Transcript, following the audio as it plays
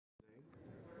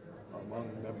among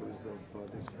members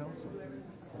of this council.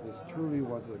 This truly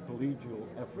was a collegial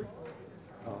effort,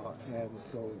 and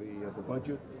so the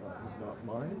budget is not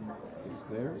mine, it's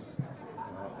theirs,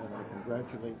 and I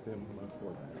congratulate them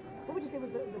for that. What would you say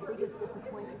was the biggest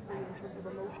disappointment for you in terms of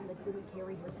a motion that didn't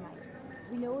carry here tonight?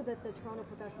 We know that the Toronto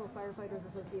Professional Firefighters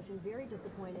Association is very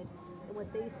disappointed in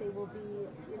what they say will be,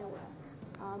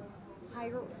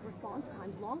 higher response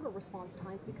times, longer response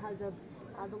times because of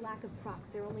the lack of trucks.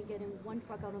 They're only getting one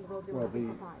truck out on the road. They're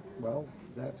looking for five. Well,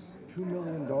 that's $2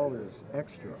 million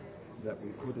extra that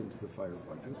we put into the fire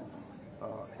budget.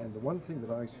 And the one thing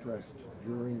that I stressed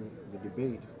during the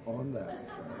debate on that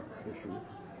issue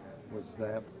was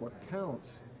that what counts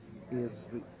is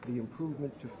the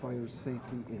improvement to fire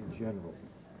safety in general.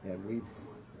 And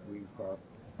we've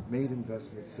made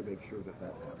investments to make sure that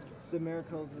happens. The mayor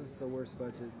calls this the worst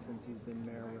budget since he's been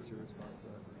mayor. What's your response to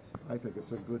that? I think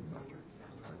it's a good budget.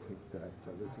 I think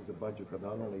that this is a budget that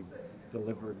not only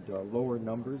delivered lower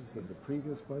numbers than the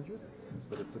previous budget,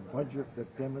 but it's a budget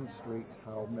that demonstrates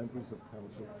how members of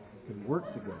council can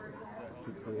work together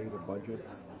to create a budget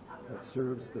that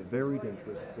serves the varied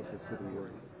interests of the city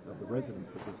of the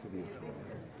residents of the city of Toronto.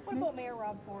 What about Mayor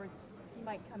Rob Ford? He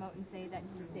might come out and say that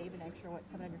he saved an extra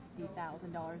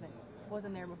 $750,000 that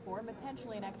wasn't there before, and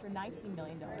potentially an extra $19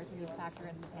 million when you factor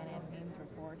in the Pan Am Means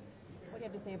report. What do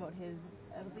you have to say about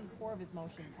at least 4 of his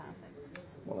motions passing?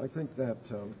 Well, I think that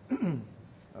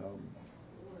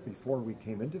before we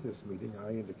came into this meeting,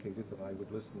 I indicated that I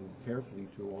would listen carefully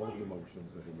to all of the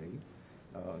motions that he made,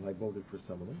 and I voted for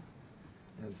some of them.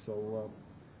 And so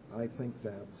I think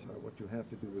that what you have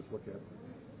to do is look at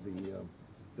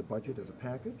the budget as a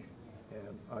package,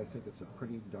 and I think it's a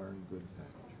pretty darn good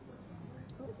package.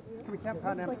 Can we count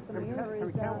Pan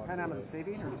Am as a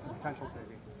saving or just a potential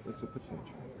saving? It's a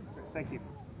potential. Thank you.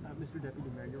 Mr. Deputy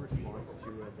Mayor, your response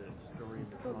to the story in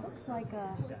the So it looks like